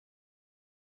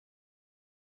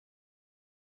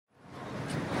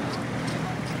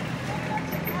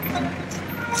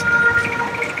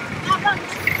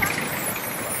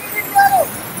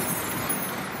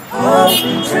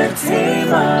Its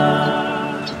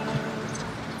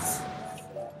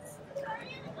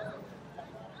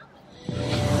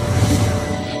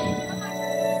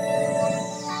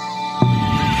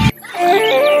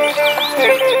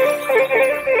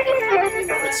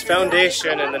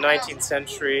foundation in the 19th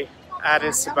century,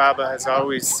 Addis Ababa has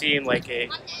always seemed like a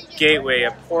gateway,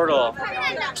 a portal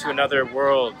to another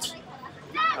world.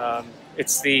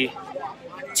 It's the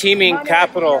teeming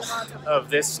capital of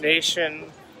this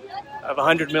nation of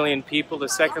 100 million people, the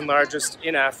second largest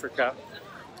in Africa.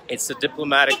 It's the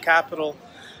diplomatic capital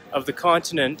of the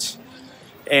continent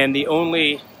and the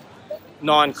only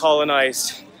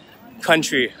non-colonized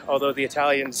country, although the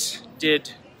Italians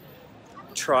did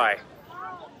try.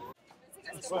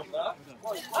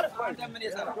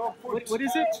 What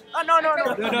is it? Oh, no,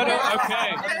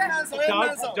 okay.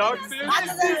 Dog food?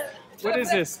 What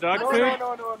is this? Dog food?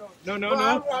 No.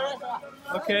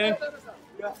 Okay.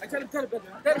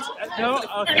 No?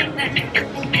 Okay.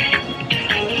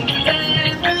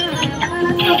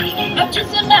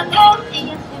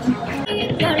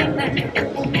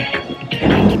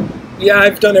 Yeah,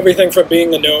 I've done everything from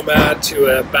being a nomad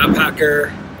to a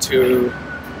backpacker to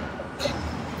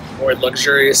more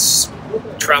luxurious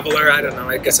traveler. I don't know,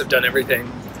 I guess I've done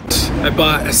everything.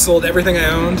 I sold everything I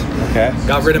owned. Okay.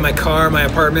 Got rid of my car, my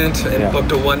apartment, and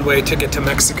booked a one-way ticket to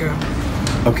Mexico.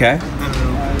 Okay.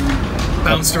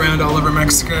 Bounced around all over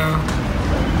Mexico.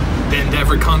 Been to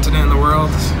every continent in the world.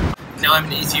 Now I'm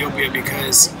in Ethiopia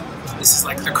because this is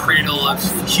like the cradle of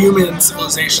human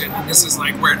civilization. And this is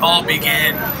like where it all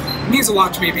began. It means a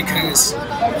lot to me because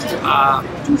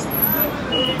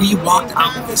we walked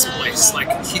out of this place.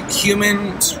 Like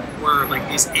humans were like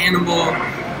these animal,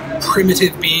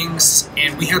 primitive beings,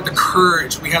 and we had the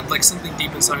courage. We had like something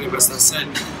deep inside of us that said,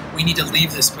 we need to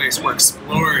leave this place. We're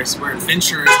explorers, we're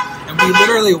adventurers, and we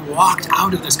literally walked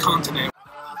out of this continent.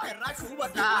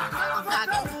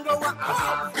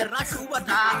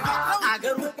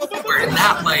 Where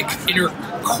that like inner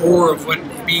core of what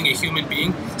being a human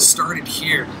being started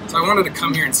here. So I wanted to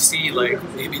come here and see like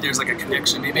maybe there's like a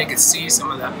connection. Maybe I could see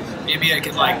some of that. Maybe I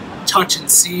could like touch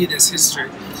and see this history.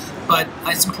 But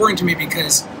it's important to me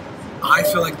because I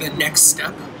feel like the next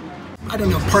step, I don't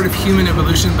know, part of human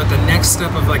evolution, but the next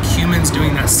step of like humans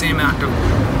doing that same act of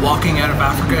walking out of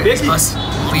Africa is us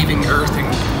leaving Earth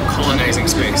and colonizing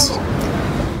space.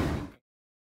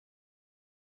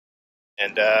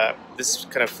 And this is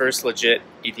kind of first legit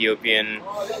Ethiopian,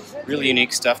 really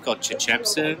unique stuff called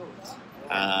chechebsa.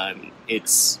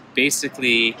 It's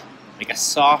basically like a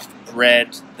soft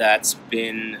bread that's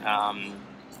been, I'm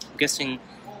guessing,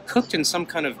 cooked in some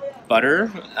kind of butter.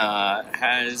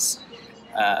 Has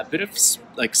a bit of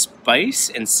like spice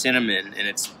and cinnamon, and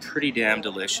it's pretty damn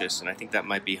delicious. And I think that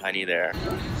might be honey there.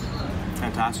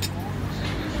 Fantastic.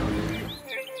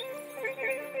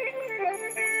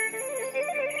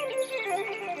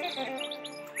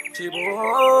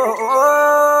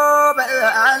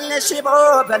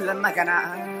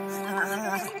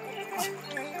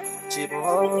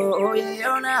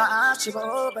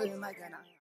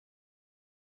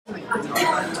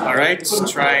 Alright,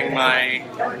 trying my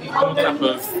cup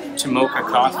of Tomoca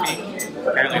Coffee.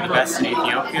 Apparently the best in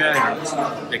Ethiopia,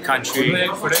 and the country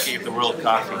which gave the world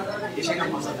coffee.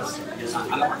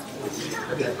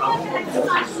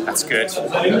 That's good.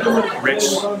 Rich,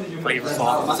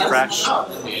 flavorful, fresh.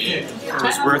 It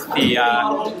was worth the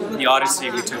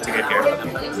odyssey we took to get here.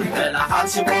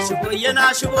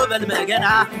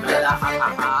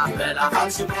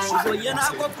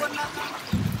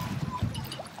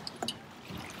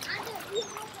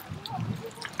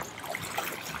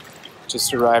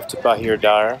 Just arrived to Bahir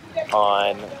Dar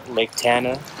on Lake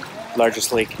Tana,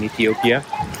 largest lake in Ethiopia.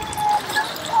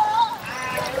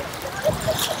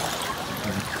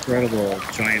 An incredible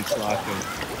giant flock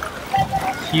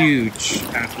of huge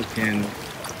African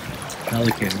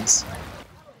pelicans.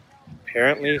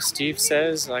 Apparently, Steve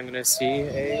says I'm going to see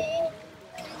a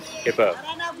hippo.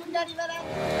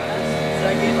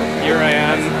 Here I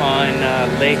am on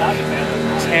Lake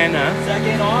Tana,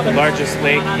 the largest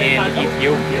lake in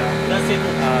Ethiopia.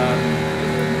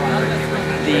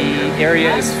 The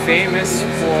area is famous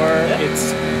for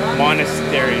its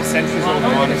monasteries, centuries-old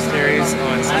monasteries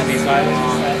on some of these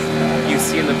islands you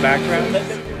see in the background.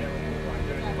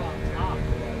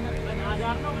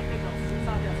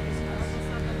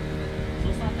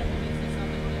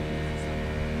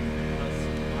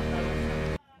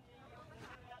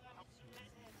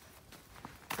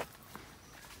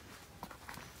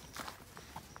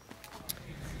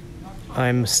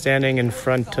 I'm standing in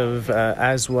front of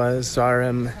Azwa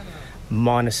Zarem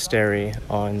Monastery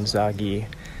on Zagi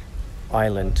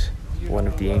Island, one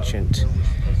of the ancient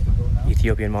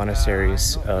Ethiopian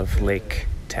monasteries of Lake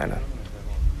Tana.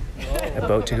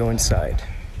 About to go inside,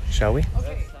 shall we?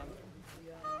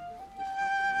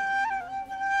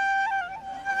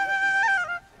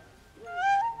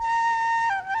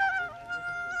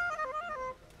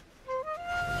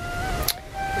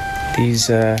 These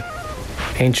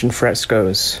ancient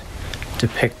frescoes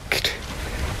depict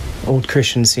old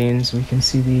Christian scenes. We can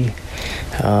see the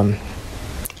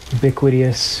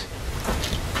ubiquitous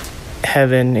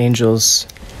heaven, angels,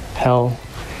 hell.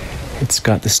 It's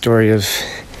got the story of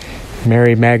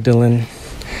Mary Magdalene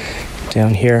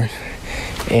down here,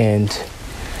 and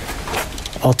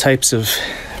all types of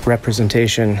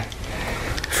representation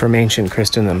from ancient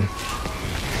Christendom.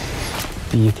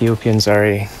 The Ethiopians are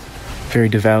a very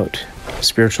devout,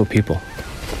 spiritual people,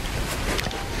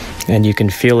 and you can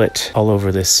feel it all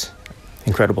over this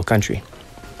incredible country.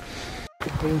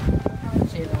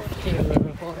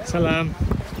 Salam.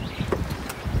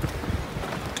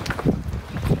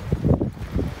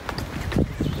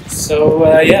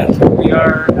 So yeah, we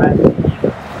are at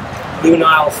Blue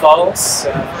Nile Falls,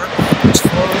 which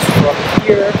flows from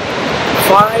here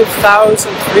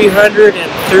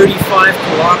 5,335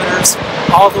 kilometers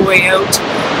all the way out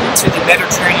to the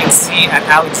Mediterranean Sea at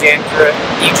Alexandria,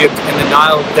 Egypt, and the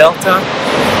Nile Delta,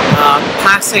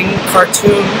 passing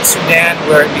Khartoum, Sudan,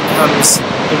 where it becomes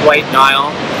the White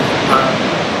Nile.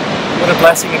 What a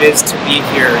blessing it is to be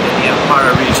here in the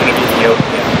Amhara region of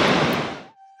Ethiopia.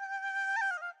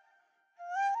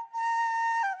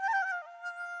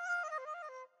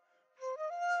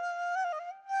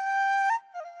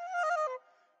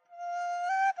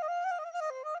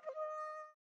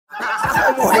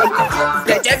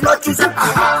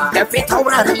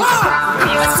 The